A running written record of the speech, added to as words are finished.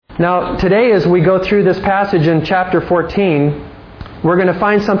Now, today as we go through this passage in chapter 14, we're going to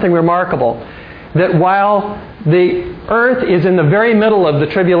find something remarkable. That while the earth is in the very middle of the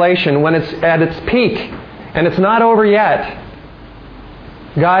tribulation, when it's at its peak, and it's not over yet,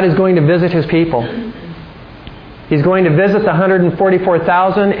 God is going to visit His people. He's going to visit the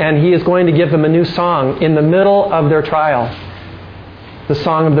 144,000, and He is going to give them a new song in the middle of their trial. The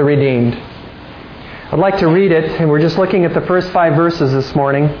Song of the Redeemed. I'd like to read it, and we're just looking at the first 5 verses this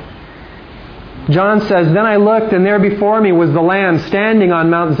morning. John says, "Then I looked, and there before me was the Lamb standing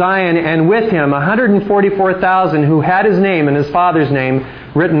on Mount Zion, and with Him 144,000 who had His name and His Father's name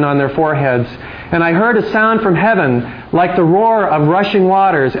written on their foreheads. And I heard a sound from heaven like the roar of rushing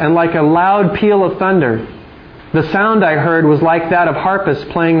waters and like a loud peal of thunder. The sound I heard was like that of harpists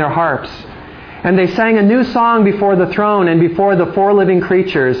playing their harps. And they sang a new song before the throne and before the 4 living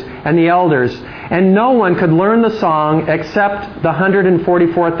creatures and the elders. And no one could learn the song except the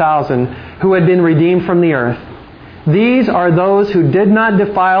 144,000 who had been redeemed from the earth. These are those who did not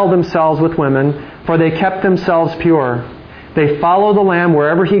defile themselves with women, for they kept themselves pure. They follow the Lamb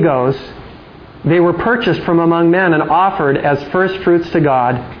wherever He goes. They were purchased from among men and offered as first fruits to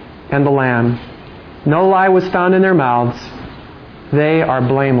God and the Lamb. No lie was found in their mouths. They are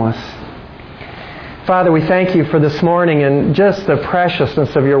blameless." Father, we thank You for this morning and just the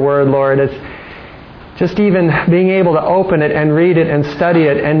preciousness of Your Word, Lord. It's just even being able to open it and read it and study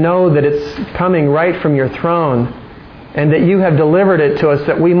it and know that it's coming right from Your throne and that You have delivered it to us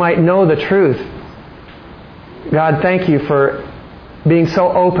that we might know the truth. God, thank You for being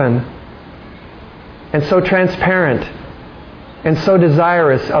so open and so transparent and so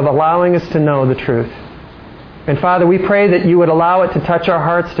desirous of allowing us to know the truth. And Father, we pray that You would allow it to touch our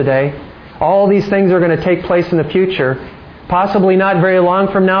hearts today. All these things are going to take place in the future. Possibly not very long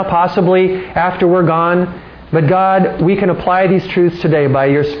from now, possibly after we're gone. But God, we can apply these truths today by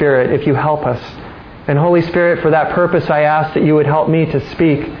Your Spirit if You help us. And Holy Spirit, for that purpose, I ask that You would help me to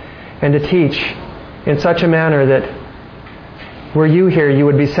speak and to teach in such a manner that were You here, You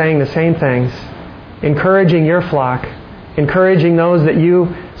would be saying the same things, encouraging Your flock, encouraging those that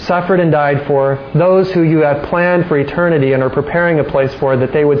You suffered and died for, those who You have planned for eternity and are preparing a place for,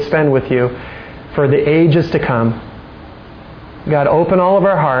 that they would spend with You for the ages to come. God, open all of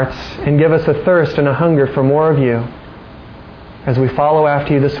our hearts and give us a thirst and a hunger for more of You as we follow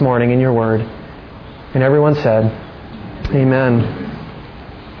after You this morning in Your Word. And everyone said, Amen.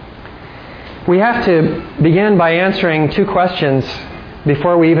 We have to begin by answering 2 questions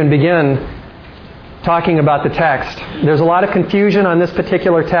before we even begin talking about the text. There's a lot of confusion on this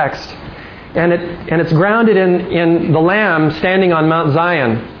particular text. And it's grounded in the Lamb standing on Mount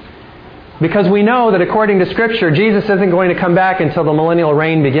Zion. Because we know that according to Scripture, Jesus isn't going to come back until the millennial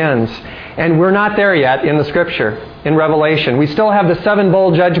reign begins. And we're not there yet in the Scripture, in Revelation. We still have the 7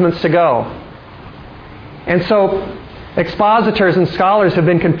 bowl judgments to go. And so expositors and scholars have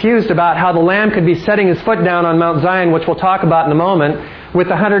been confused about how the Lamb could be setting His foot down on Mount Zion, which we'll talk about in a moment, with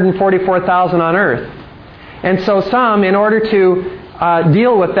the 144,000 on earth. And so some, in order to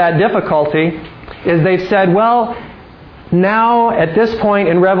deal with that difficulty, is they've said, well, now at this point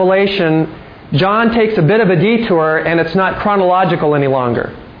in Revelation, John takes a bit of a detour and it's not chronological any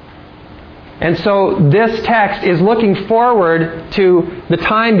longer. And so this text is looking forward to the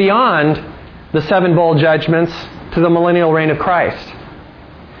time beyond the 7 bowl judgments to the millennial reign of Christ.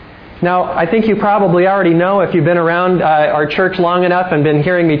 Now, I think you probably already know, if you've been around our church long enough and been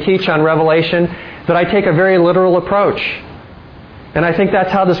hearing me teach on Revelation, that I take a very literal approach. And I think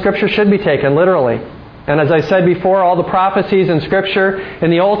that's how the Scripture should be taken, literally. And as I said before, all the prophecies in Scripture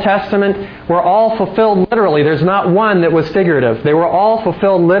in the Old Testament were all fulfilled literally. There's not one that was figurative. They were all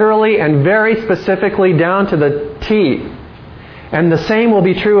fulfilled literally and very specifically down to the T. And the same will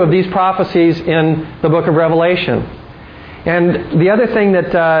be true of these prophecies in the book of Revelation. And the other thing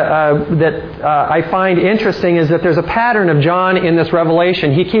that I find interesting is that there's a pattern of John in this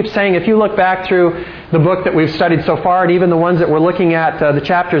Revelation. He keeps saying, if you look back through the book that we've studied so far, and even the ones that we're looking at, the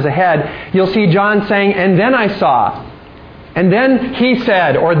chapters ahead, you'll see John saying, and then I saw, and then he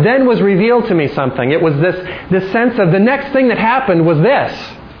said, or then was revealed to me something. It was this sense of the next thing that happened was this.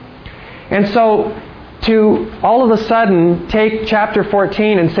 And so to all of a sudden take chapter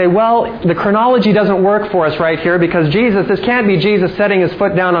 14 and say, well, the chronology doesn't work for us right here because this can't be Jesus setting His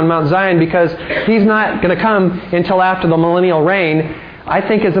foot down on Mount Zion because He's not going to come until after the millennial reign, I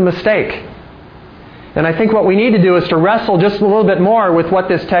think is a mistake. And I think what we need to do is to wrestle just a little bit more with what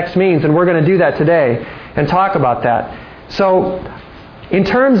this text means, and we're going to do that today and talk about that. So, in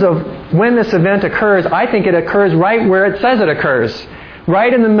terms of when this event occurs, I think it occurs right where it says it occurs,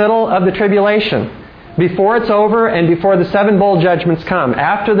 right in the middle of the tribulation. before it's over and before the 7 bowl judgments come.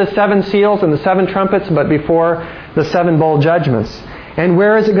 After the 7 seals and the 7 trumpets, but before the 7 bowl judgments. And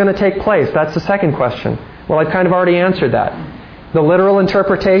where is it going to take place? That's the second question. Well, I've kind of already answered that. The literal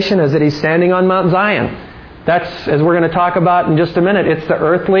interpretation is that He's standing on Mount Zion. That's, as we're going to talk about in just a minute, it's the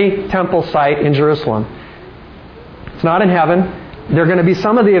earthly temple site in Jerusalem. It's not in heaven. There are going to be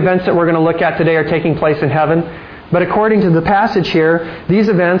some of the events that we're going to look at today are taking place in heaven. But according to the passage here, these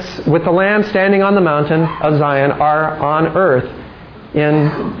events with the Lamb standing on the mountain of Zion are on earth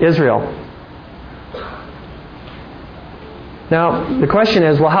in Israel. Now, the question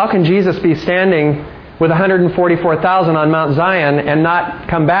is, well, how can Jesus be standing with 144,000 on Mount Zion and not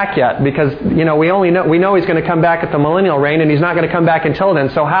come back yet? Because, we know He's going to come back at the millennial reign, and He's not going to come back until then.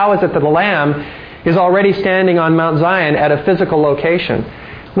 So how is it that the Lamb is already standing on Mount Zion at a physical location?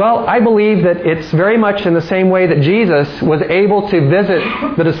 Well, I believe that it's very much in the same way that Jesus was able to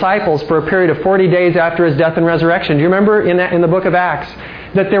visit the disciples for a period of 40 days after His death and resurrection. Do you remember in the book of Acts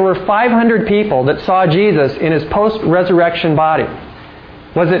that there were 500 people that saw Jesus in His post-resurrection body?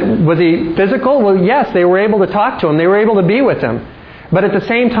 Was He physical? Well, yes, they were able to talk to Him. They were able to be with Him. But at the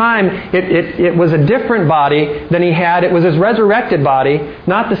same time, it was a different body than He had. It was His resurrected body,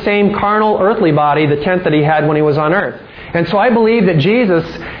 not the same carnal, earthly body, the tent that He had when He was on earth. And so I believe that Jesus,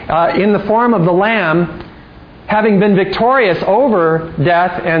 in the form of the Lamb, having been victorious over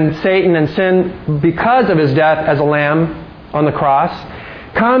death and Satan and sin because of His death as a Lamb on the cross,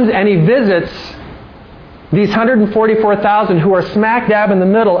 comes and He visits these 144,000 who are smack dab in the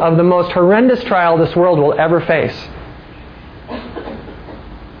middle of the most horrendous trial this world will ever face.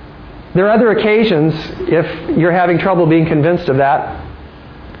 There are other occasions, if you're having trouble being convinced of that.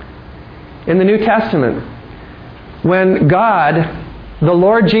 In the New Testament, when God, the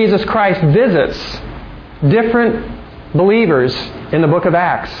Lord Jesus Christ, visits different believers in the book of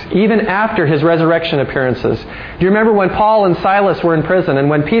Acts, even after His resurrection appearances. Do you remember when Paul and Silas were in prison, and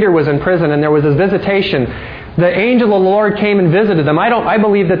when Peter was in prison and there was a visitation, the angel of the Lord came and visited them? I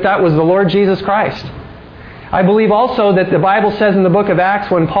believe that was the Lord Jesus Christ. I believe also that the Bible says in the book of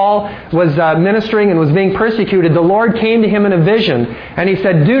Acts, when Paul was ministering and was being persecuted, the Lord came to him in a vision, and He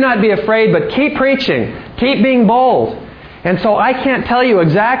said, "Do not be afraid, but keep preaching. Keep being bold." And so I can't tell you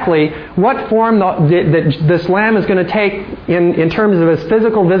exactly what form this Lamb is going to take in terms of His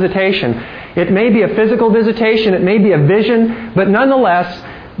physical visitation. It may be a physical visitation, it may be a vision, but nonetheless,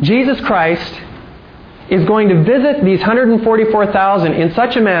 Jesus Christ is going to visit these 144,000 in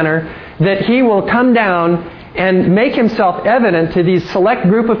such a manner that He will come down and make Himself evident to these select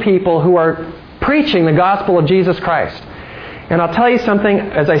group of people who are preaching the gospel of Jesus Christ. And I'll tell you something,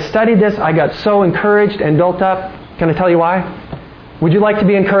 as I studied this, I got so encouraged and built up. Can I tell you why? Would you like to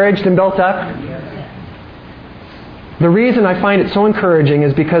be encouraged and built up? The reason I find it so encouraging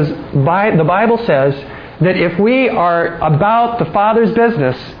is because the Bible says that if we are about the Father's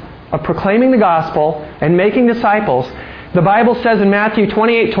business of proclaiming the gospel and making disciples, the Bible says in Matthew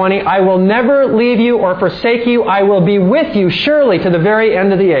 28:20, "I will never leave you or forsake you. I will be with you surely to the very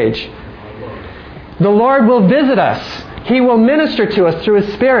end of the age." The Lord will visit us. He will minister to us through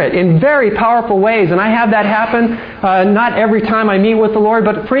His Spirit in very powerful ways. And I have that happen not every time I meet with the Lord,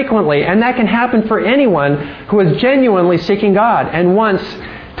 but frequently. And that can happen for anyone who is genuinely seeking God and wants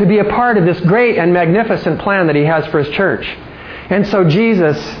to be a part of this great and magnificent plan that He has for His church. And so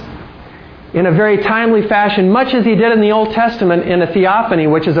Jesus, in a very timely fashion, much as He did in the Old Testament in a theophany,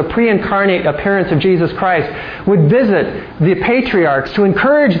 which is a pre-incarnate appearance of Jesus Christ, would visit the patriarchs to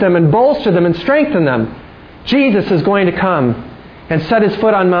encourage them and bolster them and strengthen them. Jesus is going to come and set His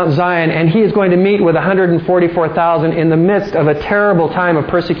foot on Mount Zion, and He is going to meet with 144,000 in the midst of a terrible time of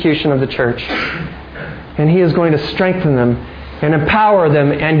persecution of the church. And He is going to strengthen them and empower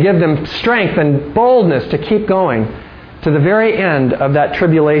them and give them strength and boldness to keep going to the very end of that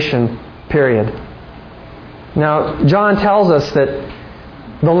tribulation period. Now, John tells us that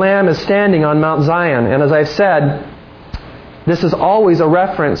the Lamb is standing on Mount Zion, and as I've said, this is always a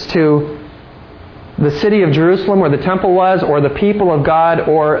reference to the city of Jerusalem where the temple was, or the people of God,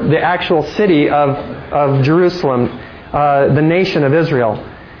 or the actual city of Jerusalem, the nation of Israel.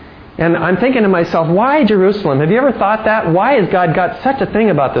 And I'm thinking to myself, why Jerusalem? Have you ever thought that? Why has God got such a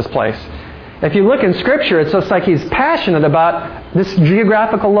thing about this place? If you look in Scripture, it's just like He's passionate about this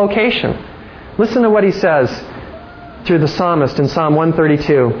geographical location. Listen to what He says through the psalmist in Psalm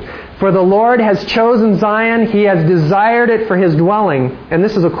 132. "For the Lord has chosen Zion, He has desired it for His dwelling." And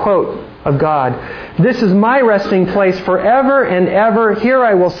this is a quote of God. "This is my resting place forever and ever. Here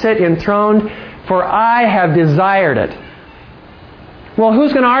I will sit enthroned, for I have desired it." Well,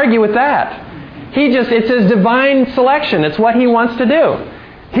 who's going to argue with that? It's His divine selection. It's what He wants to do.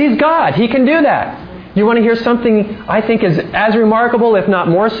 He's God. He can do that. You want to hear something I think is as remarkable, if not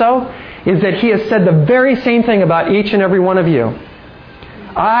more so, is that He has said the very same thing about each and every one of you.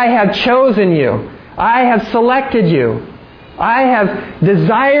 I have chosen you. I have selected you. I have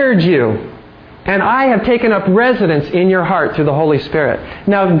desired you. And I have taken up residence in your heart through the Holy Spirit.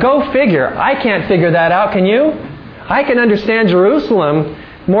 Now go figure. I can't figure that out, can you? I can understand Jerusalem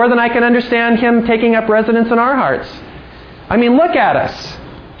more than I can understand Him taking up residence in our hearts. I mean, look at us.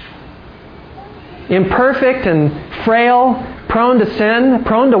 Imperfect and frail, prone to sin,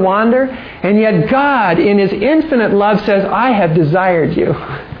 prone to wander, and yet God, in His infinite love, says, I have desired you.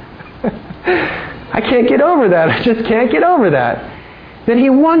 I can't get over that. I just can't get over that. That He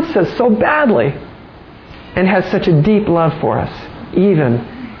wants us so badly and has such a deep love for us, even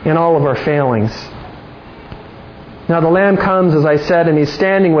in all of our failings. Now the Lamb comes, as I said, and He's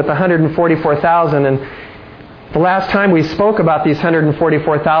standing with 144,000, and the last time we spoke about these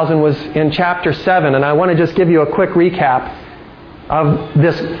 144,000 was in chapter 7, and I want to just give you a quick recap of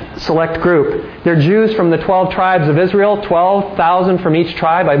this select group. They're Jews from the 12 tribes of Israel, 12,000 from each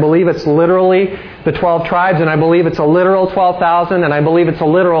tribe. I believe it's literally the 12 tribes, and I believe it's a literal 12,000, and I believe it's a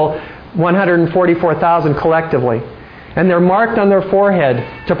literal 144,000 collectively. And they're marked on their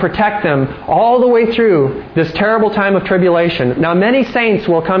forehead to protect them all the way through this terrible time of tribulation. Now, many saints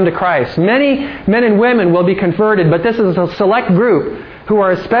will come to Christ. Many men and women will be converted, but this is a select group who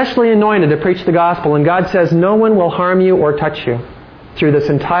are especially anointed to preach the gospel. And God says, no one will harm you or touch you through this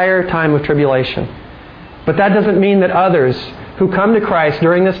entire time of tribulation. But that doesn't mean that others who come to Christ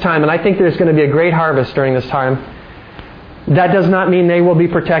during this time, and I think there's going to be a great harvest during this time, that does not mean they will be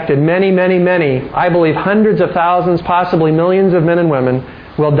protected. Many, many, many, I believe hundreds of thousands, possibly millions of men and women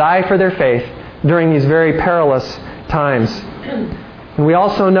will die for their faith during these very perilous times. And we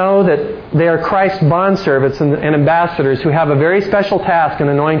also know that they are Christ's bondservants and ambassadors who have a very special task and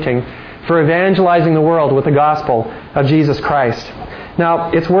anointing for evangelizing the world with the gospel of Jesus Christ. Now,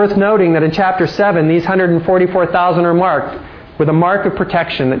 it's worth noting that in chapter 7, these 144,000 are marked with a mark of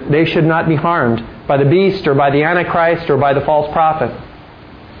protection, that they should not be harmed by the beast or by the Antichrist or by the false prophet.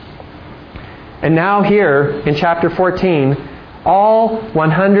 And now here in chapter 14, all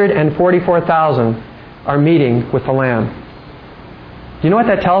 144,000 are meeting with the Lamb. You know what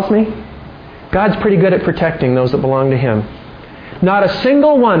that tells me? God's pretty good at protecting those that belong to Him. Not a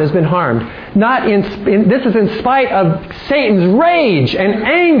single one has been harmed. This is in spite of Satan's rage and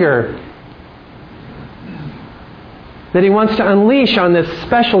anger that he wants to unleash on this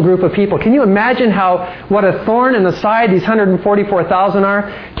special group of people. Can you imagine what a thorn in the side these 144,000 are?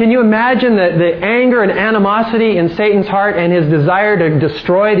 Can you imagine the anger and animosity in Satan's heart and his desire to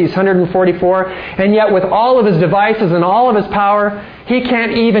destroy these 144? And yet with all of his devices and all of his power, he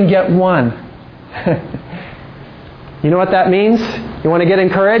can't even get one. You know what that means? You want to get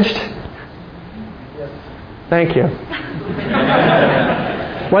encouraged? Thank you.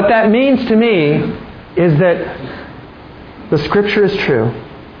 What that means to me is that the Scripture is true,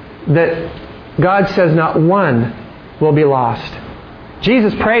 that God says not one will be lost.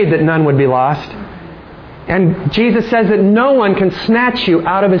 Jesus prayed that none would be lost. And Jesus says that no one can snatch you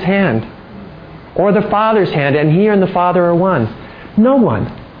out of His hand or the Father's hand, and He and the Father are one. No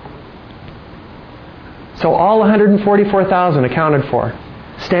one. So all 144,000 accounted for,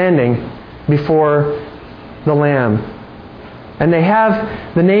 standing before the Lamb. And they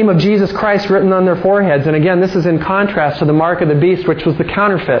have the name of Jesus Christ written on their foreheads. And again, this is in contrast to the mark of the beast, which was the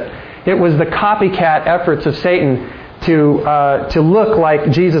counterfeit. It was the copycat efforts of Satan to look like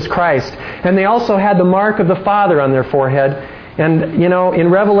Jesus Christ. And they also had the mark of the Father on their forehead. And, you know,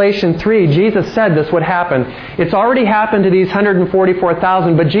 in Revelation 3, Jesus said this would happen. It's already happened to these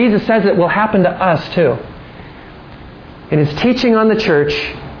 144,000, but Jesus says it will happen to us too. In His teaching on the church,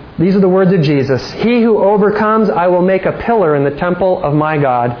 these are the words of Jesus. He who overcomes, I will make a pillar in the temple of my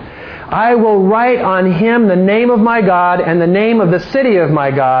God. I will write on him the name of my God and the name of the city of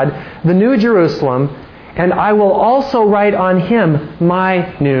my God, the New Jerusalem, and I will also write on him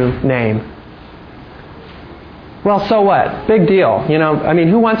my new name. Well, so what? Big deal. You know, I mean,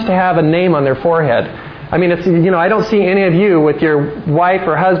 who wants to have a name on their forehead? I mean, it's, you know, I don't see any of you with your wife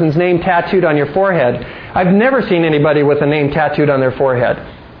or husband's name tattooed on your forehead. I've never seen anybody with a name tattooed on their forehead.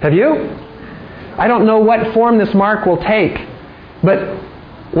 Have you? I don't know what form this mark will take. But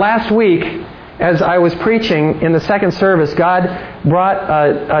last week, as I was preaching in the second service, God brought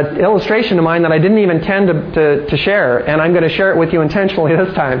an illustration to mind that I didn't even intend to share. And I'm going to share it with you intentionally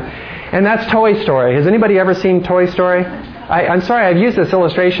this time. And that's Toy Story. Has anybody ever seen Toy Story? I'm sorry, I've used this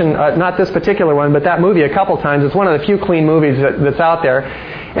illustration, not this particular one, but that movie a couple times. It's one of the few clean movies that's out there.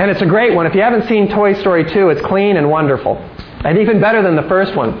 And it's a great one. If you haven't seen Toy Story 2, it's clean and wonderful. And even better than the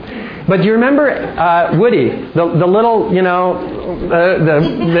first one. But do you remember Woody, the little, the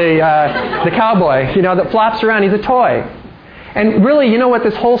cowboy, that flops around? He's a toy. And really, what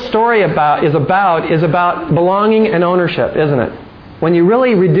this whole story is about belonging and ownership, isn't it? When you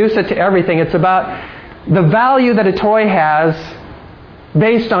really reduce it to everything, it's about the value that a toy has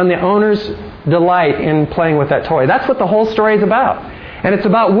based on the owner's delight in playing with that toy. That's what the whole story is about. And it's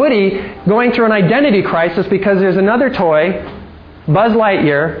about Woody going through an identity crisis because there's another toy, Buzz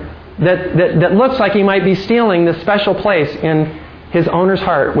Lightyear, that looks like he might be stealing this special place in his owner's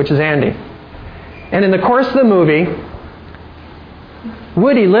heart, which is Andy. And in the course of the movie,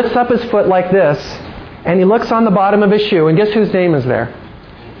 Woody lifts up his foot like this, and he looks on the bottom of his shoe, and guess whose name is there?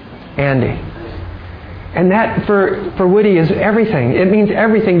 Andy. And that, for Woody, is everything. It means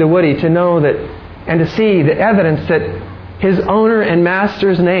everything to Woody to know that, and to see the evidence that his owner and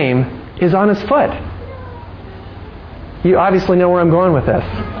master's name is on his foot. You obviously know where I'm going with this.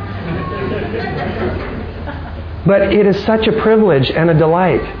 But it is such a privilege and a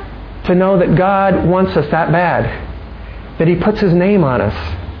delight to know that God wants us that bad, that He puts His name on us,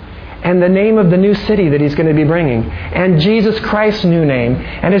 and the name of the new city that He's going to be bringing, and Jesus Christ's new name.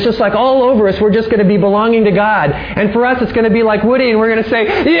 And it's just like all over us, we're just going to be belonging to God. And for us, it's going to be like Woody, and we're going to say,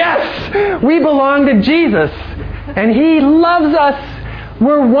 yes, we belong to Jesus. And He loves us.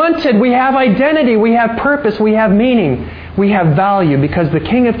 We're wanted. We have identity. We have purpose. We have meaning. We have value because the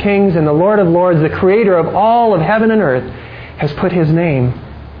King of Kings and the Lord of Lords, the Creator of all of heaven and earth, has put His name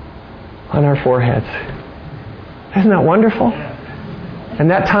on our foreheads. Isn't that wonderful? And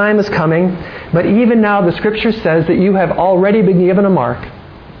that time is coming. But even now, the Scripture says that you have already been given a mark,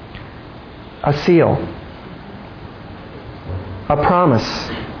 a seal, a promise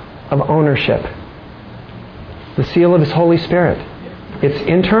of ownership. The seal of His Holy Spirit. It's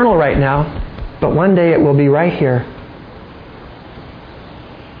internal right now, but one day it will be right here.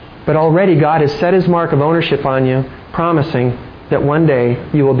 But already God has set His mark of ownership on you, promising that one day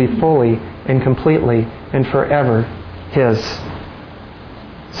you will be fully and completely and forever His.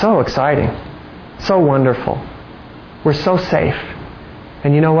 So exciting. So wonderful. We're so safe.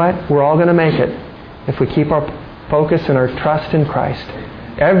 And you know what? We're all going to make it if we keep our focus and our trust in Christ.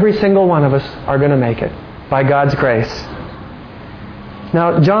 Every single one of us are going to make it by God's grace.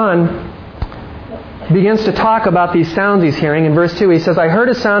 Now, John begins to talk about these sounds he's hearing. In verse 2, he says, I heard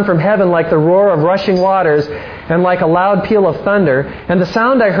a sound from heaven like the roar of rushing waters and like a loud peal of thunder. And the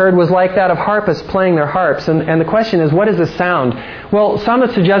sound I heard was like that of harpists playing their harps. And the question is, what is this sound? Well, some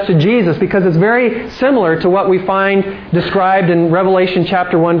have suggested Jesus because it's very similar to what we find described in Revelation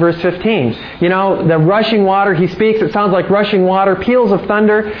chapter 1, verse 15. The rushing water, He speaks. It sounds like rushing water, peals of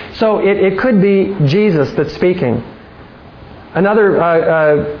thunder. So it could be Jesus that's speaking.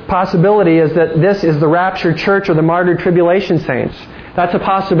 Another possibility is that this is the raptured church or the martyred tribulation saints. That's a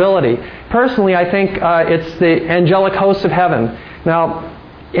possibility. Personally, I think it's the angelic hosts of heaven. Now,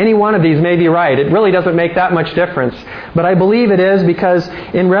 any one of these may be right. It really doesn't make that much difference. But I believe it is because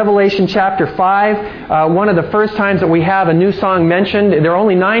in Revelation chapter 5, one of the first times that we have a new song mentioned, there are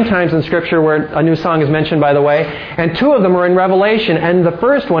only 9 times in Scripture where a new song is mentioned, by the way, and 2 of them are in Revelation, and the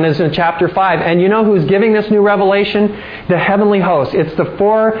first one is in chapter 5. And you know who's giving this new revelation? The heavenly host. It's the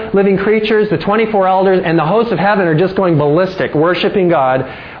 4 living creatures, the 24 elders, and the hosts of heaven are just going ballistic, worshiping God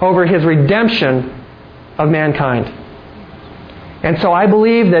over His redemption of mankind. And so I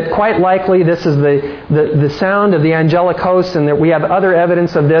believe that quite likely this is the sound of the angelic hosts, and that we have other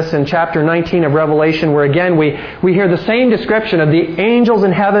evidence of this in chapter 19 of Revelation, where again we hear the same description of the angels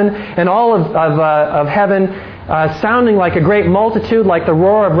in heaven and all of heaven sounding like a great multitude, like the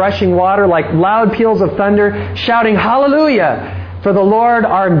roar of rushing water, like loud peals of thunder, shouting, Hallelujah! For the Lord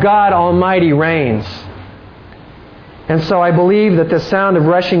our God Almighty reigns. And so I believe that the sound of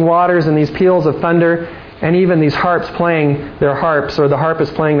rushing waters and these peals of thunder, and even these harps playing their harps, or the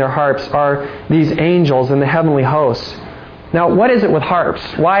harpists playing their harps, are these angels in the heavenly hosts. Now, what is it with harps?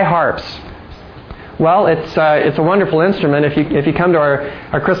 Why harps? Well, it's a wonderful instrument. If you come to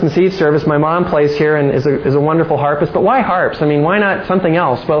our Christmas Eve service, my mom plays here and is a wonderful harpist. But why harps? I mean, why not something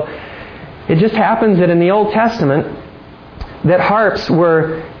else? Well, it just happens that in the Old Testament, that harps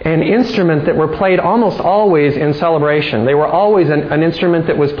were an instrument that were played almost always in celebration. They were always an instrument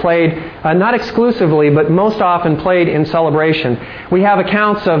that was played, not exclusively, but most often played in celebration. We have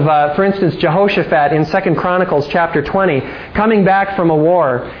accounts of, for instance, Jehoshaphat in 2 Chronicles chapter 20, coming back from a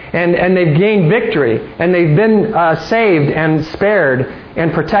war, and they've gained victory, and they've been saved and spared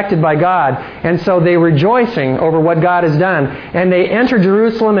and protected by God. And so they're rejoicing over what God has done. And they entered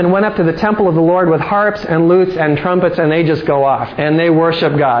Jerusalem and went up to the temple of the Lord with harps and lutes and trumpets, and they just go off, and they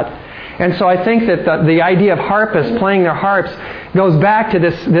worship God. And so I think that the idea of harpists playing their harps goes back to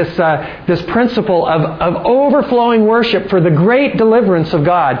this principle of overflowing worship for the great deliverance of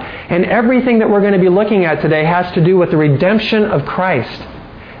God. And everything that we're going to be looking at today has to do with the redemption of Christ,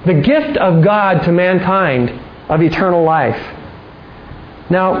 the gift of God to mankind of eternal life.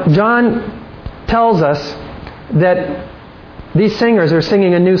 Now, John tells us that these singers are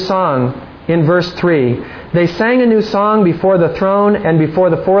singing a new song in verse 3. They sang a new song before the throne and before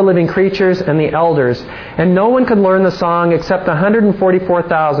the four living creatures and the elders. And no one could learn the song except the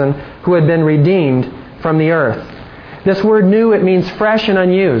 144,000 who had been redeemed from the earth. This word new, it means fresh and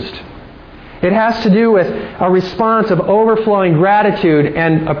unused. It has to do with a response of overflowing gratitude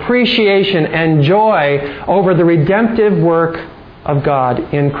and appreciation and joy over the redemptive work of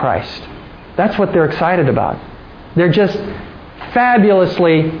God in Christ. That's what they're excited about. They're just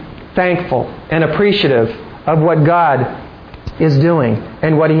fabulously thankful and appreciative of what God is doing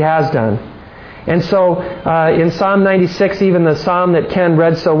and what He has done. And so in Psalm 96, even the psalm that Ken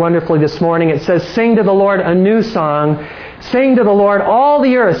read so wonderfully this morning, it says, "Sing to the Lord a new song. Sing to the Lord all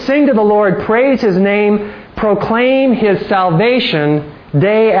the earth. Sing to the Lord, praise His name. Proclaim His salvation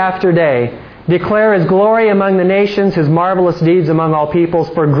day after day. Declare His glory among the nations, His marvelous deeds among all peoples.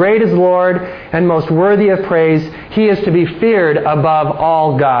 For great is the Lord and most worthy of praise. He is to be feared above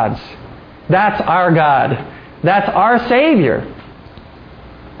all gods." That's our God. That's our Savior.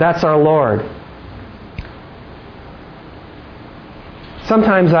 That's our Lord.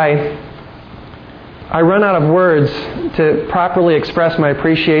 Sometimes I run out of words to properly express my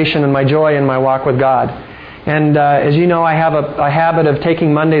appreciation and my joy in my walk with God. And as you know, I have a habit of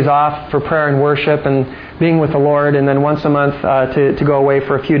taking Mondays off for prayer and worship and being with the Lord, and then once a month to go away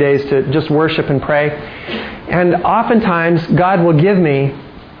for a few days to just worship and pray. And oftentimes, God will give me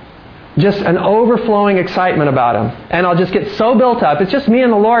just an overflowing excitement about Him. And I'll just get so built up. It's just me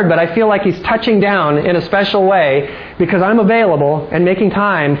and the Lord, but I feel like He's touching down in a special way because I'm available and making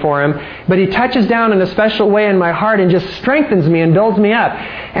time for Him. But He touches down in a special way in my heart and just strengthens me and builds me up.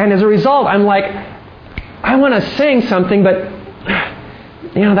 And as a result, I'm like, I want to sing something, but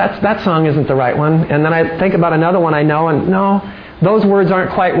that song isn't the right one. And then I think about another one I know, and no, those words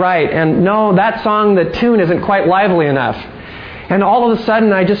aren't quite right. And no, that song, the tune isn't quite lively enough. And all of a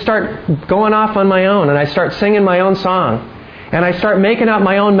sudden, I just start going off on my own, and I start singing my own song. And I start making up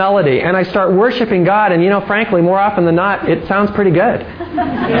my own melody, and I start worshiping God. And frankly, more often than not, it sounds pretty good.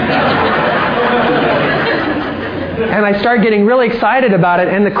 And I start getting really excited about it,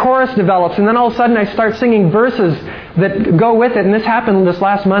 and the chorus develops, and then all of a sudden I start singing verses that go with it. And this happened this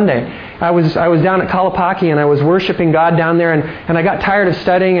last Monday. I was down at Kalapaki, and I was worshiping God down there, and I got tired of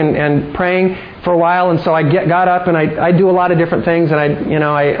studying and praying for a while, and so I got up and I do a lot of different things, and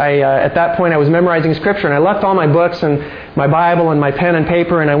I at that point I was memorizing Scripture, and I left all my books and my Bible and my pen and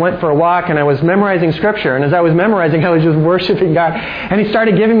paper, and I went for a walk, and I was memorizing Scripture, and as I was memorizing, I was just worshiping God, and He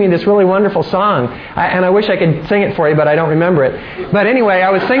started giving me this really wonderful song, and I wish I could sing it for you, but I don't remember it. But anyway, I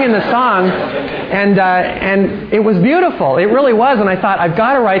was singing this song, and it was beautiful. It really was, and I thought, I've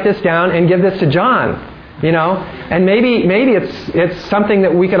got to write this down and give this to John. And maybe it's something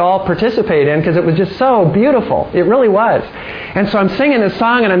that we could all participate in because it was just so beautiful. It really was. And so I'm singing this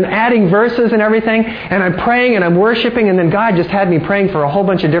song and I'm adding verses and everything, and I'm praying and I'm worshiping, and then God just had me praying for a whole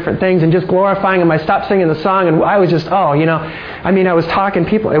bunch of different things and just glorifying Him. I stopped singing the song, and I was just, I was talking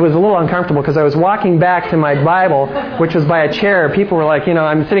people. It was a little uncomfortable because I was walking back to my Bible, which was by a chair. People were like,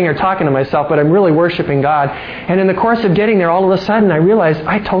 I'm sitting here talking to myself, but I'm really worshiping God. And in the course of getting there, all of a sudden I realized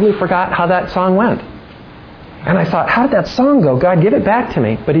I totally forgot how that song went. And I thought, how did that song go? God, give it back to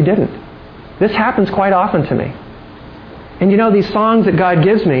me. But He didn't. This happens quite often to me. And these songs that God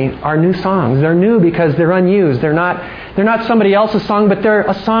gives me are new songs. They're new because they're unused. They're not somebody else's song, but they're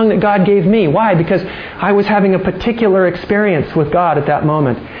a song that God gave me. Why? Because I was having a particular experience with God at that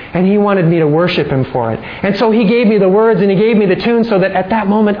moment. And He wanted me to worship Him for it. And so He gave me the words and He gave me the tune so that at that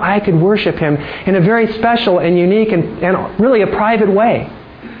moment I could worship Him in a very special and unique and really a private way.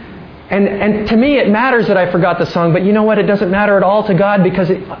 And to me, it matters that I forgot the song, but you know what? It doesn't matter at all to God because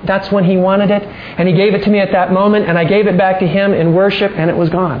that's when He wanted it, and He gave it to me at that moment, and I gave it back to Him in worship, and it was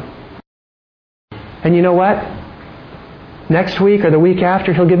gone. And you know what? Next week or the week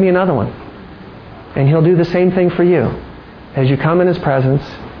after, He'll give me another one. And He'll do the same thing for you. As you come in His presence,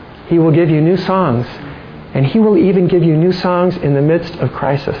 He will give you new songs, and He will even give you new songs in the midst of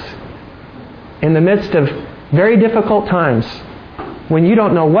crisis. In the midst of very difficult times, when you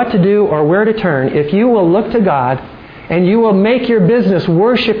don't know what to do or where to turn, if you will look to God and you will make your business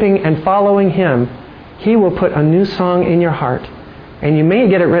worshiping and following Him, He will put a new song in your heart. And you may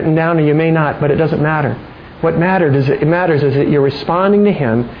get it written down or you may not, but it doesn't matter. What matters is that you're responding to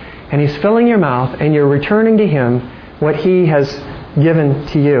Him And He's filling your mouth, and you're returning to Him what He has given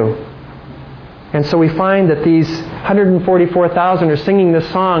to you. And so we find that these 144,000 are singing this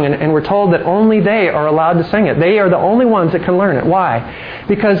song, and we're told that only they are allowed to sing it. They are the only ones that can learn it. Why?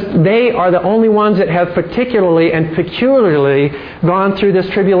 Because they are the only ones that have particularly and peculiarly gone through this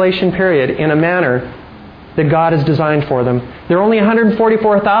tribulation period in a manner that God has designed for them. There are only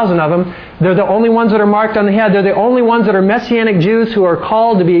 144,000 of them. They're the only ones that are marked on the head. They're the only ones that are Messianic Jews who are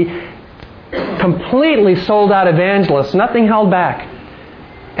called to be completely sold out evangelists, nothing held back.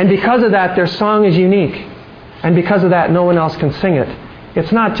 And because of that, their song is unique. And because of that, no one else can sing it.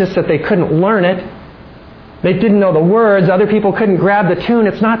 It's not just that they couldn't learn it. They didn't know the words. Other people couldn't grab the tune.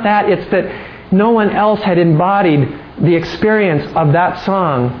 It's not that. It's that no one else had embodied the experience of that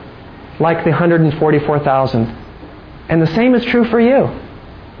song like the 144,000. And the same is true for you.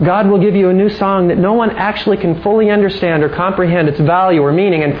 God will give you a new song that no one actually can fully understand or comprehend its value or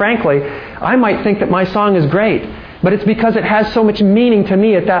meaning. And frankly, I might think that my song is great, but it's because it has so much meaning to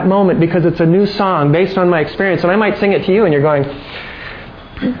me at that moment, because it's a new song based on my experience. And I might sing it to you and you're going,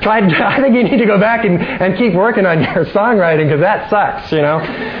 I think you need to go back and keep working on your songwriting, because that sucks, you know.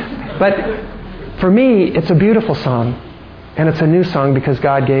 But for me, it's a beautiful song. And it's a new song because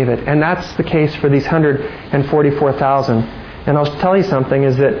God gave it. And that's the case for these 144,000. And I'll tell you something,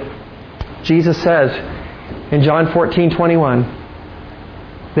 is that Jesus says in John 14:21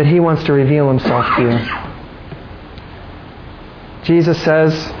 that He wants to reveal Himself to you. Jesus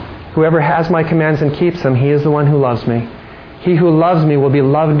says, whoever has my commands and keeps them, he is the one who loves me. He who loves me will be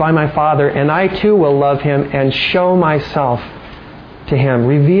loved by my Father, and I too will love him and show myself to him,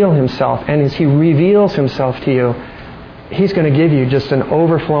 reveal Himself. And as He reveals Himself to you, He's going to give you just an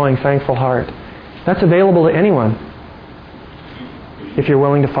overflowing, thankful heart. That's available to anyone if you're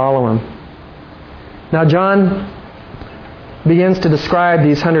willing to follow Him. Now, John begins to describe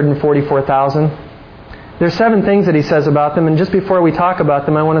these 144,000. There's 7 things that he says about them, and just before we talk about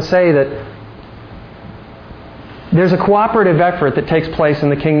them, I want to say that there's a cooperative effort that takes place in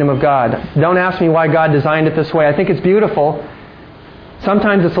the kingdom of God. Don't ask me why God designed it this way. I think it's beautiful.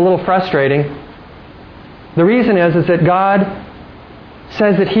 Sometimes it's a little frustrating. The reason is that God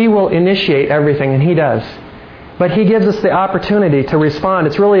says that He will initiate everything, and He does. But He gives us the opportunity to respond.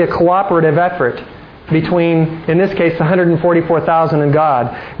 It's really a cooperative effort between, in this case, the 144,000 and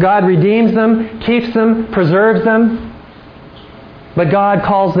God. God redeems them, keeps them, preserves them, but God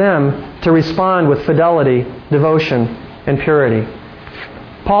calls them to respond with fidelity, devotion, and purity.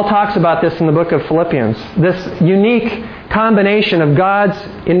 Paul talks about this in the book of Philippians, this unique combination of God's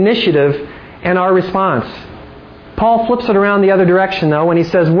initiative and our response. Paul flips it around the other direction, though, when he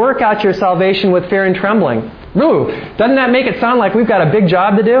says, work out your salvation with fear and trembling. Ooh, doesn't that make it sound like we've got a big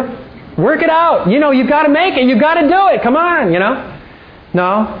job to do? Work it out. You know, you've got to make it. You've got to do it. Come on, you know.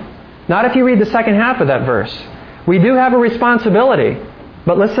 No, not if you read the second half of that verse. We do have a responsibility,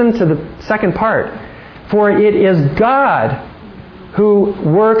 but listen to the second part. For it is God who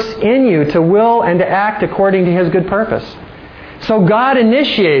works in you to will and to act according to His good purpose. So God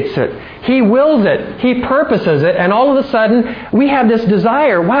initiates it. He wills it. He purposes it. And all of a sudden, we have this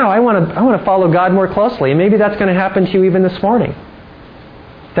desire. Wow, I want to follow God more closely. And maybe that's going to happen to you even this morning.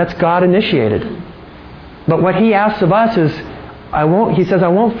 That's God initiated. But what He asks of us is, He says, I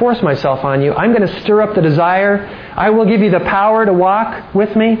won't force myself on you. I'm going to stir up the desire. I will give you the power to walk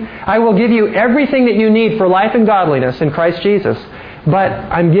with me. I will give you everything that you need for life and godliness in Christ Jesus. But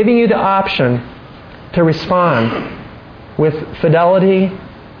I'm giving you the option to respond with fidelity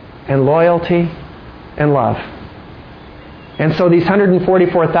and loyalty and love. And so these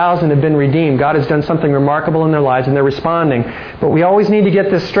 144,000 have been redeemed. God has done something remarkable in their lives, and they're responding. But we always need to get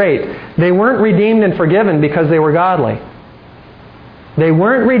this straight. They weren't redeemed and forgiven because they were godly. They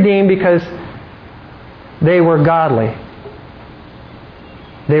weren't redeemed because they were godly.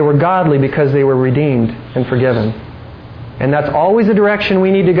 They were godly because they were redeemed and forgiven. And that's always the direction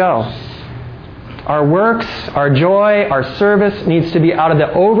we need to go. Our works, our joy, our service needs to be out of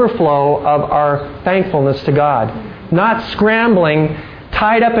the overflow of our thankfulness to God. Not scrambling,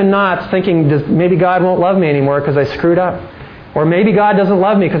 tied up in knots, thinking maybe God won't love me anymore because I screwed up. Or maybe God doesn't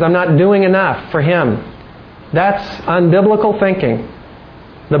love me because I'm not doing enough for Him. That's unbiblical thinking.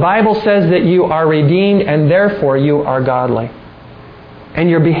 The Bible says that you are redeemed and therefore you are godly. And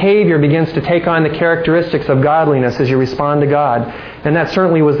your behavior begins to take on the characteristics of godliness as you respond to God. And that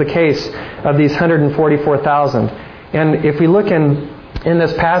certainly was the case of these 144,000. And if we look in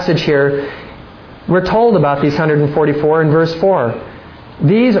this passage here, we're told about these 144 in verse 4.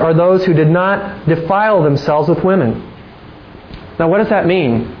 These are those who did not defile themselves with women. Now what does that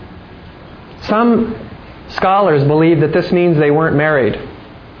mean? Some scholars believe that this means they weren't married.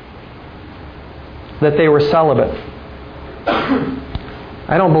 that they were celibate.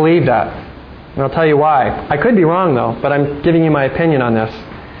 I don't believe that. And I'll tell you why. I could be wrong, though, but I'm giving you my opinion on this.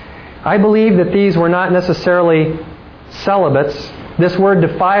 I believe that these were not necessarily celibates. This word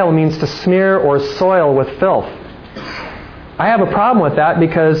defile means to smear or soil with filth. I have a problem with that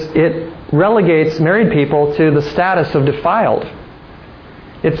because it relegates married people to the status of defiled.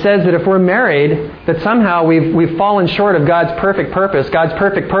 It says that if we're married, that somehow we've fallen short of God's perfect purpose. God's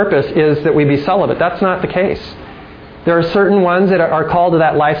perfect purpose is that we be celibate. That's not the case. There are certain ones that are called to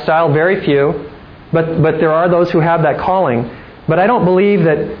that lifestyle, very few, but there are those who have that calling. But I don't believe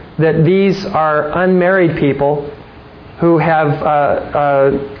that these are unmarried people who have,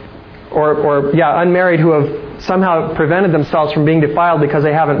 unmarried who have somehow prevented themselves from being defiled because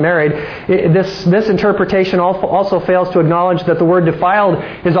they haven't married. This interpretation also fails to acknowledge that the word defiled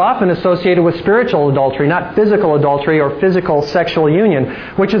is often associated with spiritual adultery, not physical adultery or physical sexual union,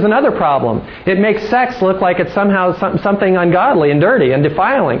 which is another problem. It makes sex look like it's somehow something ungodly and dirty and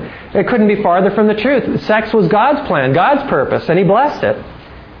defiling. It couldn't be farther from the truth. Sex was God's plan, God's purpose, and He blessed it.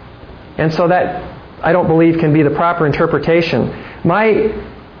 And so that, I don't believe, can be the proper interpretation. My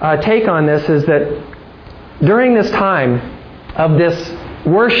take on this is that during this time of this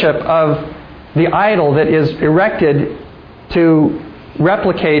worship of the idol that is erected to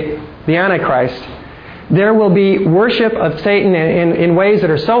replicate the Antichrist, there will be worship of Satan in ways that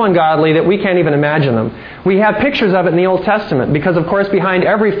are so ungodly that we can't even imagine them. We have pictures of it in the Old Testament because, of course, behind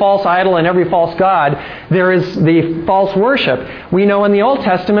every false idol and every false god, there is the false worship. We know in the Old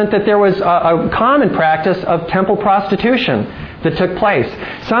Testament that there was a common practice of temple prostitution that took place.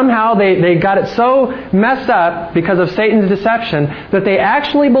 Somehow they got it so messed up because of Satan's deception that they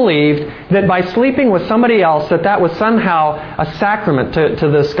actually believed that by sleeping with somebody else that was somehow a sacrament to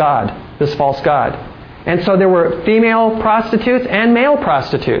this god, this false god. And so there were female prostitutes and male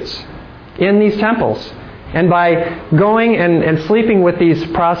prostitutes in these temples. And by going and sleeping with these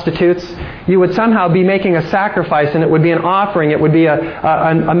prostitutes, you would somehow be making a sacrifice, and it would be an offering. It would be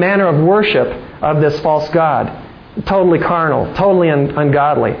a manner of worship of this false god. Totally carnal, totally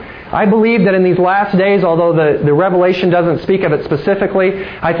ungodly. I believe that in these last days, although the Revelation doesn't speak of it specifically,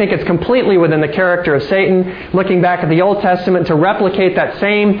 I think it's completely within the character of Satan, looking back at the Old Testament, to replicate that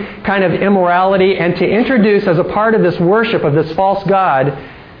same kind of immorality and to introduce as a part of this worship of this false god,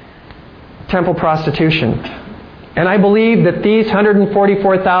 temple prostitution. And I believe that these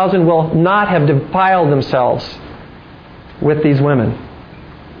 144,000 will not have defiled themselves with these women.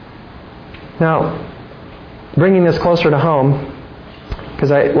 Now, bringing this closer to home, because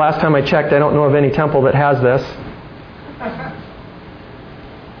last time I checked, I don't know of any temple that has this.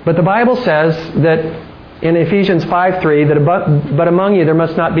 But the Bible says that in Ephesians 5:3, that but among you there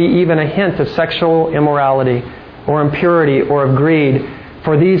must not be even a hint of sexual immorality or impurity or of greed,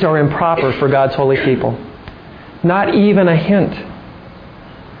 for these are improper for God's holy people. Not even a hint.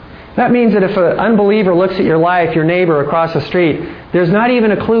 That means that if an unbeliever looks at your life, your neighbor across the street, there's not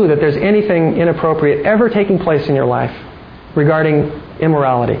even a clue that there's anything inappropriate ever taking place in your life regarding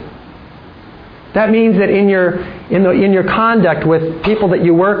immorality. That means that in your conduct with people that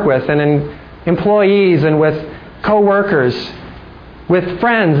you work with, and in employees, and with co-workers, with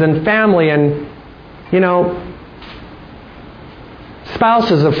friends and family, and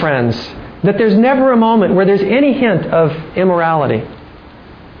spouses of friends, that there's never a moment where there's any hint of immorality.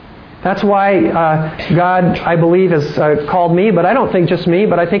 That's why God, I believe, has called me, but I don't think just me,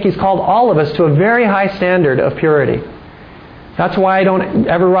 but I think He's called all of us to a very high standard of purity. That's why I don't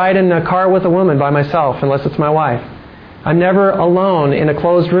ever ride in a car with a woman by myself unless it's my wife. I'm never alone in a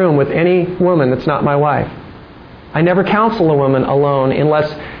closed room with any woman that's not my wife. I never counsel a woman alone unless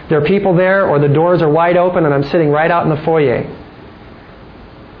there are people there or the doors are wide open and I'm sitting right out in the foyer.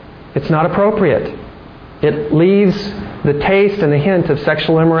 It's not appropriate. It leaves the taste and the hint of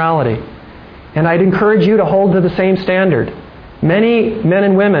sexual immorality. And I'd encourage you to hold to the same standard. Many men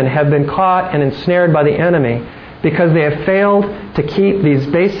and women have been caught and ensnared by the enemy because they have failed to keep these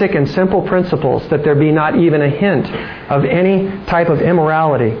basic and simple principles, that there be not even a hint of any type of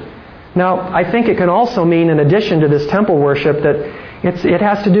immorality. Now, I think it can also mean, in addition to this temple worship, that it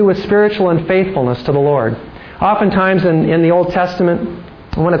has to do with spiritual unfaithfulness to the Lord. Oftentimes in the Old Testament,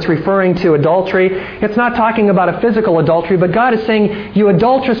 when it's referring to adultery, it's not talking about a physical adultery, but God is saying, you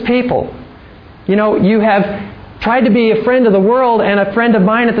adulterous people, you have tried to be a friend of the world and a friend of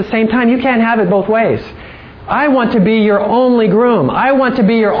mine at the same time. You can't have it both ways. I want to be your only groom. I want to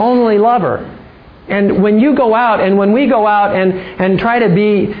be your only lover. And when you go out, and when we go out and try to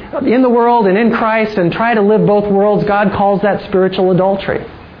be in the world and in Christ and try to live both worlds, God calls that spiritual adultery.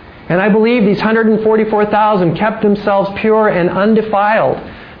 And I believe these 144,000 kept themselves pure and undefiled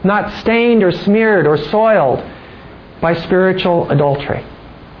not stained or smeared or soiled by spiritual adultery.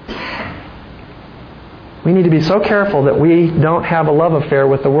 We need to be so careful that we don't have a love affair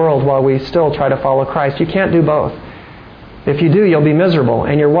with the world while we still try to follow Christ. You can't do both. If you do, you'll be miserable,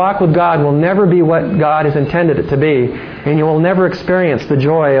 and your walk with God will never be what God has intended it to be, and you will never experience the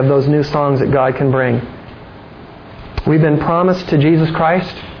joy of those new songs that God can bring. We've been promised to Jesus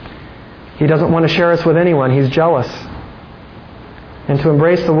Christ. He doesn't want to share us with anyone. He's jealous. And to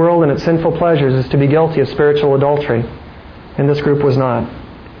embrace the world and its sinful pleasures is to be guilty of spiritual adultery, and this group was not.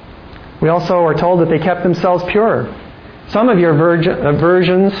 We also are told that they kept themselves pure. Some of your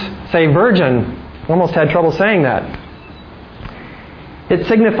versions say virgin. Almost had trouble saying that. It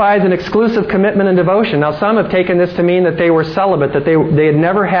signifies an exclusive commitment and devotion. Now, some have taken this to mean that they were celibate, that they had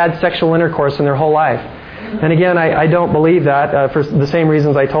never had sexual intercourse in their whole life. And again, I don't believe that for the same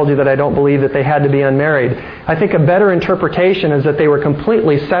reasons I told you that I don't believe that they had to be unmarried. I think a better interpretation is that they were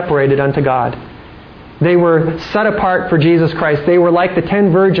completely separated unto God. They were set apart for Jesus Christ. They were like the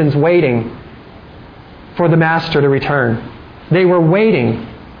 10 virgins waiting for the Master to return. They were waiting.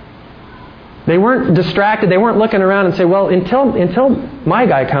 They weren't distracted. They weren't looking around and say, well, until my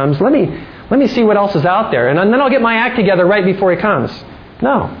guy comes, let me see what else is out there. And then I'll get my act together right before he comes.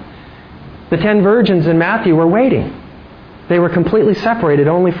 No. The 10 virgins in Matthew were waiting. They were completely separated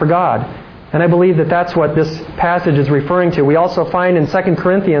only for God. And I believe that that's what this passage is referring to. We also find in 2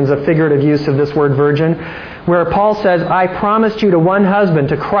 Corinthians a figurative use of this word virgin, where Paul says, I promised you to one husband,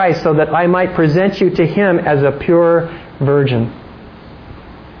 to Christ, so that I might present you to Him as a pure virgin.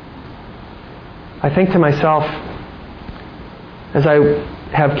 I think to myself, as I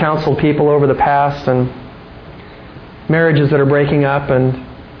have counseled people over the past and marriages that are breaking up and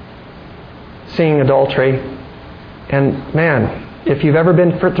seeing adultery, and man, if you've ever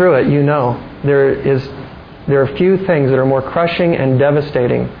been through it, you know there are few things that are more crushing and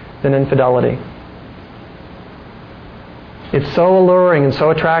devastating than infidelity. It's so alluring and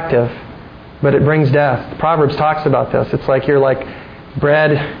so attractive, but it brings death. Proverbs talks about this. It's like you're like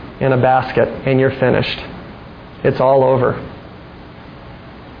bread in a basket and you're finished. It's all over.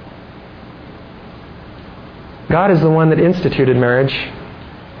 God is the one that instituted marriage.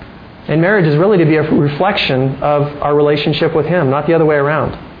 And marriage is really to be a reflection of our relationship with Him, not the other way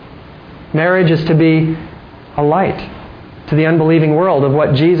around. Marriage is to be a light to the unbelieving world of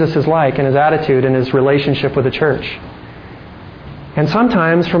what Jesus is like and His attitude and His relationship with the church. And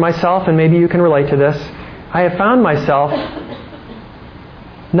sometimes for myself, and maybe you can relate to this, I have found myself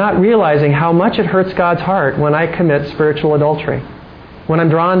not realizing how much it hurts God's heart when I commit spiritual adultery. When I'm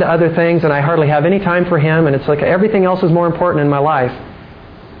drawn to other things and I hardly have any time for Him, and it's like everything else is more important in my life.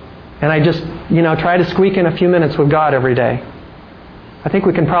 And I just, try to squeak in a few minutes with God every day. I think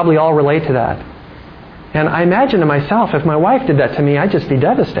we can probably all relate to that. And I imagine to myself, if my wife did that to me, I'd just be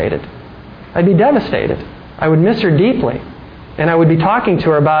devastated. I'd be devastated. I would miss her deeply. And I would be talking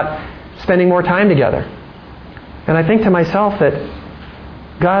to her about spending more time together. And I think to myself that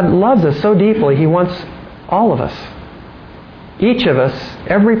God loves us so deeply, He wants all of us. Each of us,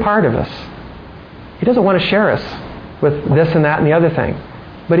 every part of us. He doesn't want to share us with this and that and the other thing.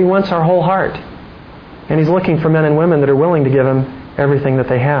 But He wants our whole heart. And He's looking for men and women that are willing to give Him everything that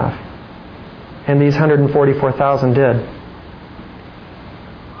they have. And these 144,000 did.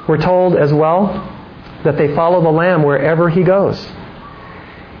 We're told as well that they follow the Lamb wherever He goes.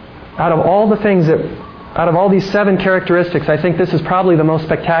 Out of all these 7 characteristics, I think this is probably the most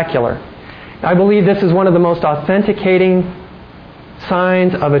spectacular. I believe this is one of the most authenticating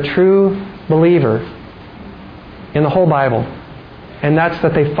signs of a true believer in the whole Bible. And that's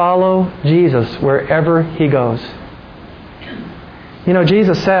that they follow Jesus wherever He goes.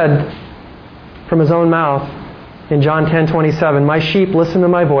 Jesus said from His own mouth in John 10:27, my sheep listen to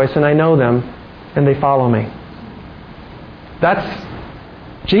my voice and I know them and they follow me. That's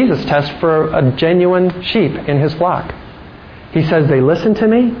Jesus' test for a genuine sheep in His flock. He says they listen to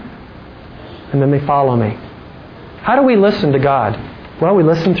me and then they follow me. How do we listen to God? Well, we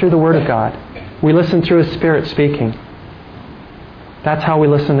listen through the Word of God. We listen through His Spirit speaking. That's how we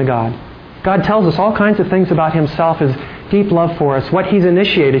listen to God. God tells us all kinds of things about Himself, His deep love for us, what He's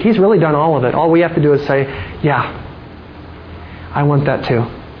initiated. He's really done all of it. All we have to do is say, yeah, I want that too.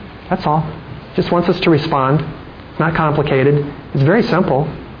 That's all. Just wants us to respond. It's not complicated. It's very simple.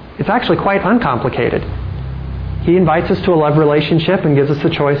 It's actually quite uncomplicated. He invites us to a love relationship and gives us the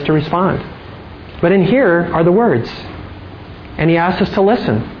choice to respond. But in here are the words. And He asks us to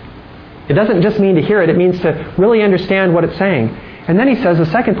listen. It doesn't just mean to hear it. It means to really understand what it's saying. And then He says the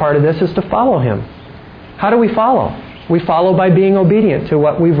second part of this is to follow Him. How do we follow? We follow by being obedient to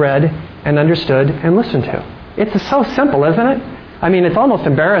what we've read and understood and listened to. It's so simple, isn't it? I mean, it's almost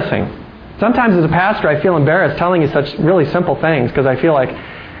embarrassing. Sometimes as a pastor, I feel embarrassed telling you such really simple things because I feel like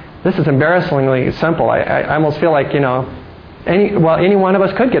this is embarrassingly simple. I almost feel like, any one of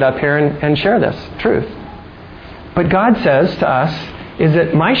us could get up here and share this truth. But God says to us, is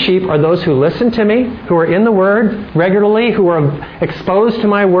that my sheep are those who listen to me, who are in the Word regularly, who are exposed to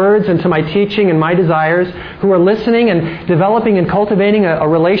my words and to my teaching and my desires, who are listening and developing and cultivating a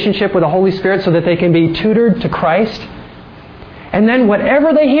relationship with the Holy Spirit so that they can be tutored to Christ. And then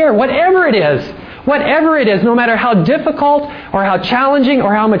whatever they hear, whatever it is, no matter how difficult or how challenging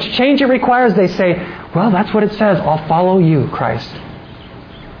or how much change it requires, they say, well, that's what it says. I'll follow you, Christ.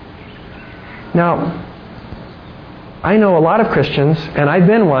 Now, I know a lot of Christians, and I've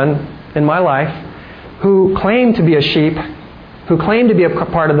been one in my life, who claim to be a sheep, who claim to be a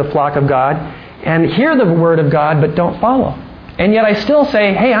part of the flock of God, and hear the Word of God but don't follow. And yet I still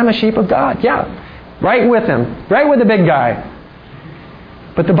say, hey, I'm a sheep of God. Yeah, right with him, right with the big guy.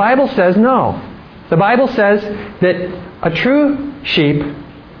 But the Bible says no. The Bible says that a true sheep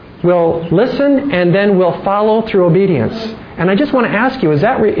will listen and then will follow through obedience. And I just want to ask you, is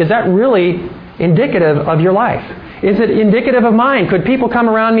that really indicative of your life? Is it indicative of mine? Could people come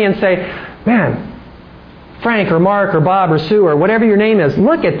around me and say, man, Frank or Mark or Bob or Sue or whatever your name is,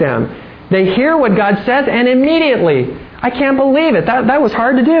 look at them. They hear what God says and immediately, I can't believe it. That was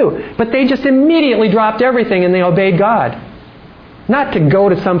hard to do. But they just immediately dropped everything and they obeyed God. Not to go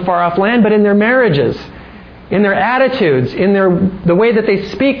to some far-off land, but in their marriages, in their attitudes, in the way that they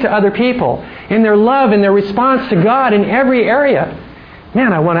speak to other people, in their love, in their response to God in every area.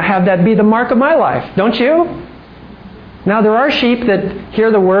 Man, I want to have that be the mark of my life. Don't you? Now, there are sheep that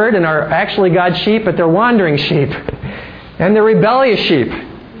hear the Word and are actually God's sheep, but they're wandering sheep. And they're rebellious sheep.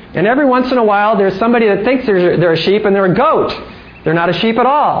 And every once in a while, there's somebody that thinks they're a sheep and they're a goat. They're not a sheep at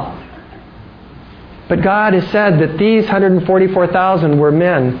all. But God has said that these 144,000 were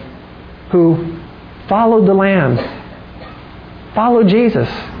men who followed the Lamb, followed Jesus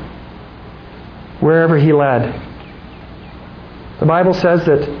wherever He led. The Bible says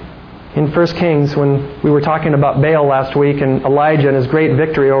that in 1 Kings, when we were talking about Baal last week and Elijah and his great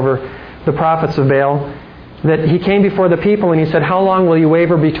victory over the prophets of Baal, that he came before the people and he said, how long will you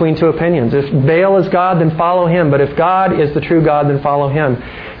waver between two opinions? If Baal is God, then follow him. But if God is the true God, then follow him.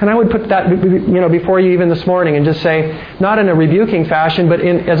 And I would put that before you even this morning and just say, not in a rebuking fashion, but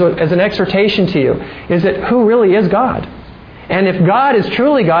as an exhortation to you, is that who really is God? And if God is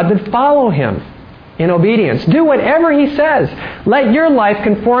truly God, then follow Him in obedience. Do whatever He says. Let your life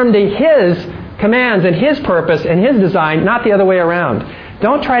conform to His commands and His purpose and His design, not the other way around.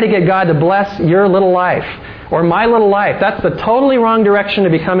 Don't try to get God to bless your little life or my little life. That's the totally wrong direction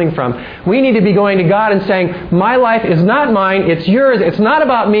to be coming from. We need to be going to God and saying, my life is not mine, it's yours. It's not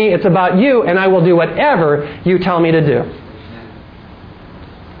about me, it's about you, and I will do whatever you tell me to do.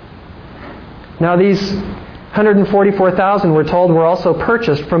 Now these 144,000, we're told, were also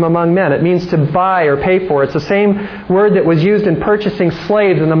purchased from among men. It means to buy or pay for. It's the same word that was used in purchasing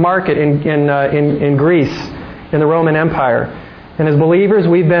slaves in the market in Greece, in the Roman Empire. And as believers,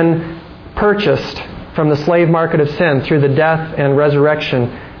 we've been purchased from the slave market of sin through the death and resurrection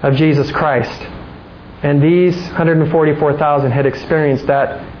of Jesus Christ. And these 144,000 had experienced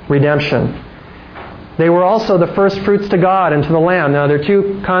that redemption. They were also the first fruits to God and to the Lamb. Now, there are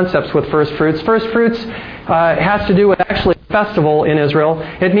two concepts with first fruits. First fruits has to do with actually a festival in Israel.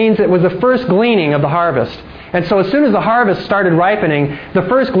 It means it was the first gleaning of the harvest. And so as soon as the harvest started ripening, the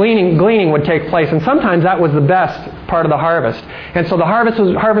first gleaning would take place. And sometimes that was the best part of the harvest. And so the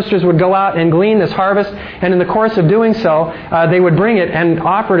harvesters would go out and glean this harvest. And in the course of doing so, they would bring it and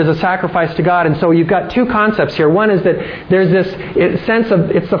offer it as a sacrifice to God. And so you've got two concepts here. One is that there's this sense of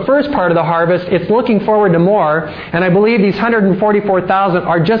it's the first part of the harvest. It's looking forward to more. And I believe these 144,000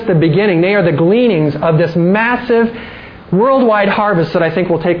 are just the beginning. They are the gleanings of this massive worldwide harvest that I think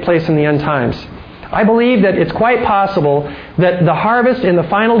will take place in the end times. I believe that it's quite possible that the harvest in the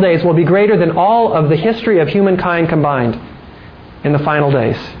final days will be greater than all of the history of humankind combined in the final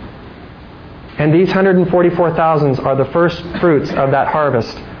days. And these 144,000 are the first fruits of that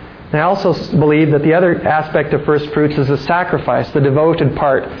harvest. And I also believe that the other aspect of first fruits is the sacrifice, the devoted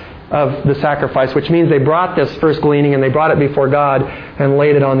part of the sacrifice, which means they brought this first gleaning and they brought it before God and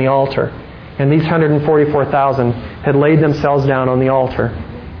laid it on the altar. And these 144,000 had laid themselves down on the altar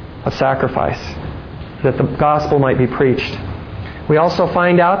of sacrifice, that the gospel might be preached. We also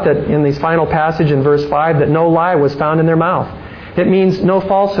find out that in this final passage in verse 5 that no lie was found in their mouth. It means no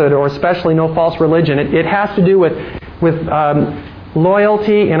falsehood, or especially no false religion. It has to do with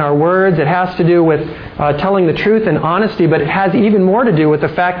loyalty in our words. It has to do with telling the truth and honesty, but it has even more to do with the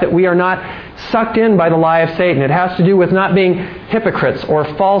fact that we are not sucked in by the lie of Satan. It has to do with not being hypocrites or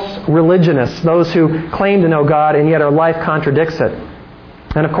false religionists, those who claim to know God and yet our life contradicts it.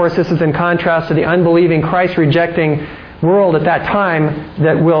 And of course, this is in contrast to the unbelieving, Christ-rejecting world at that time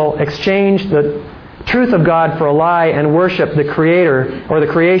that will exchange the truth of God for a lie and worship the Creator or the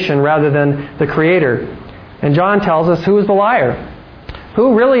creation rather than the Creator. And John tells us, who is the liar?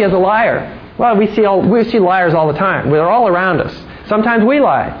 Who really is a liar? Well, we see liars all the time. They're all around us. Sometimes we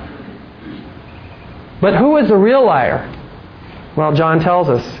lie. But who is the real liar? Well, John tells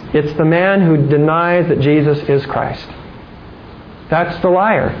us, it's the man who denies that Jesus is Christ. That's the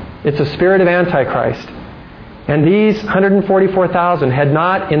liar. It's a spirit of Antichrist. And these 144,000 had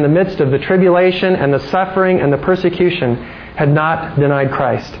not, in the midst of the tribulation and the suffering and the persecution, had not denied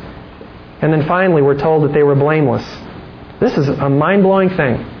Christ. And then finally we're told that they were blameless. This is a mind-blowing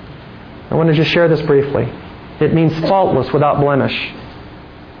thing. I want to just share this briefly. It means faultless, without blemish.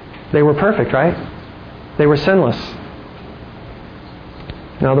 They were perfect, right? They were sinless.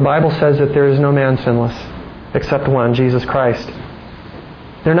 Now the Bible says that there is no man sinless except one, Jesus Christ.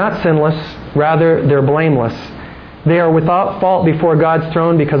 They're not sinless, rather they're blameless. They are without fault before God's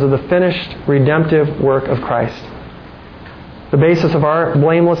throne because of the finished redemptive work of Christ. The basis of our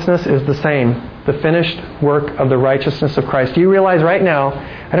blamelessness is the same, the finished work of the righteousness of Christ. Do you realize right now,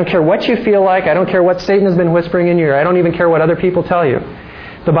 I don't care what you feel like, I don't care what Satan has been whispering in your ear, I don't even care what other people tell you.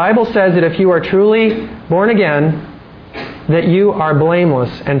 The Bible says that if you are truly born again, that you are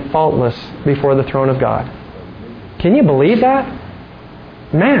blameless and faultless before the throne of God. Can you believe that?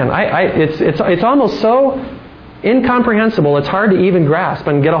 Man, it's almost so incomprehensible, it's hard to even grasp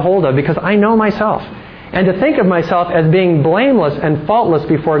and get a hold of because I know myself. And to think of myself as being blameless and faultless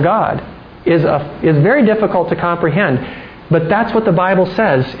before God is very difficult to comprehend. But that's what the Bible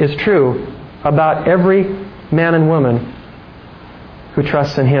says is true about every man and woman who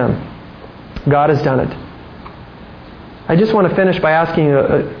trusts in Him. God has done it. I just want to finish by asking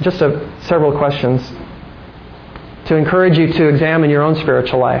you several questions to encourage you to examine your own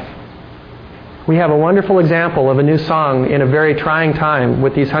spiritual life. We have a wonderful example of a new song in a very trying time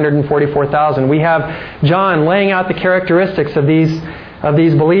with these 144,000. We have John laying out the characteristics of these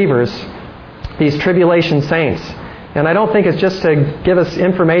believers, these tribulation saints. And I don't think it's just to give us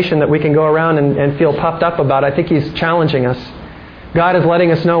information that we can go around and feel puffed up about. I think he's challenging us. God is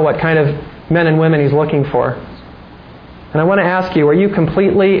letting us know what kind of men and women He's looking for. And I want to ask you, are you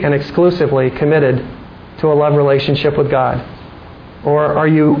completely and exclusively committed to a love relationship with God? Or are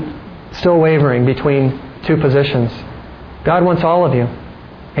you still wavering between two positions? God wants all of you.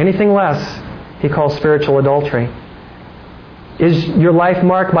 Anything less, He calls spiritual adultery. Is your life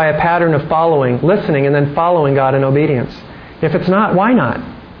marked by a pattern of listening and then following God in obedience? If it's not, why not?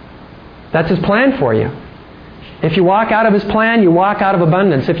 That's His plan for you. If you walk out of His plan, you walk out of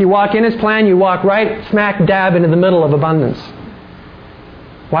abundance. If you walk in His plan, you walk right smack dab into the middle of abundance.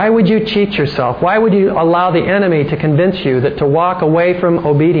 Why would you cheat yourself? Why would you allow the enemy to convince you that to walk away from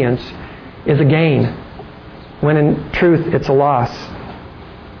obedience is a gain, when in truth it's a loss?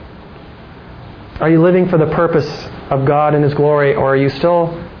 Are you living for the purpose of God and His glory, or are you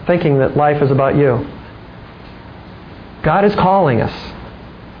still thinking that life is about you? God is calling us.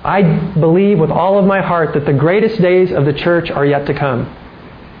 I believe with all of my heart that the greatest days of the church are yet to come.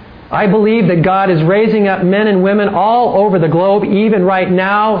 I believe that God is raising up men and women all over the globe, even right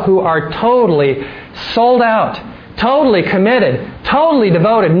now, who are totally sold out, totally committed, totally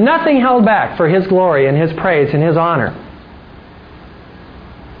devoted, nothing held back for His glory and His praise and His honor.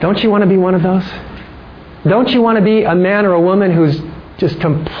 Don't you want to be one of those? Don't you want to be a man or a woman who's just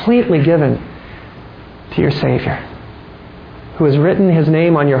completely given to your Savior, who has written His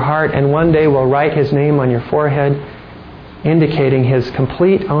name on your heart and one day will write His name on your forehead, indicating His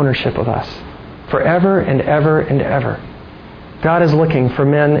complete ownership of us forever and ever and ever? God is looking for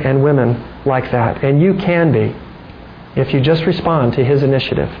men and women like that, and you can be if you just respond to His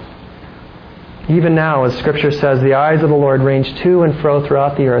initiative. Even now, as Scripture says, the eyes of the Lord range to and fro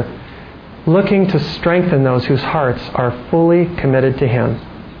throughout the earth, looking to strengthen those whose hearts are fully committed to Him.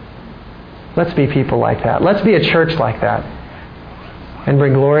 Let's be people like that. Let's be a church like that and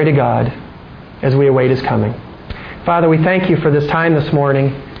bring glory to God as we await His coming. Father, we thank You for this time this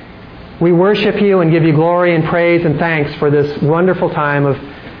morning. We worship You and give You glory and praise and thanks for this wonderful time of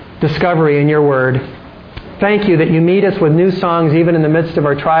discovery in Your Word. Thank You that You meet us with new songs even in the midst of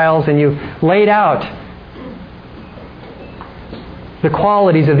our trials, and You laid out the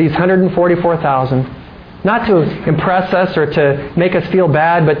qualities of these 144,000, not to impress us or to make us feel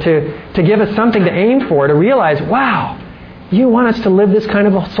bad, but to give us something to aim for, to realize, wow, You want us to live this kind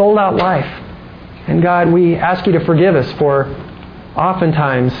of a sold-out life. And God, we ask you to forgive us for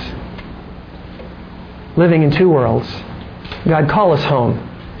oftentimes living in two worlds. God, call us home.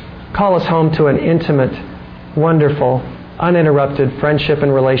 Call us home to an intimate, wonderful, uninterrupted friendship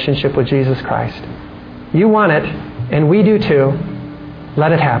and relationship with Jesus Christ. You want it, and we do too.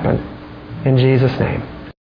 Let it happen. In Jesus' name.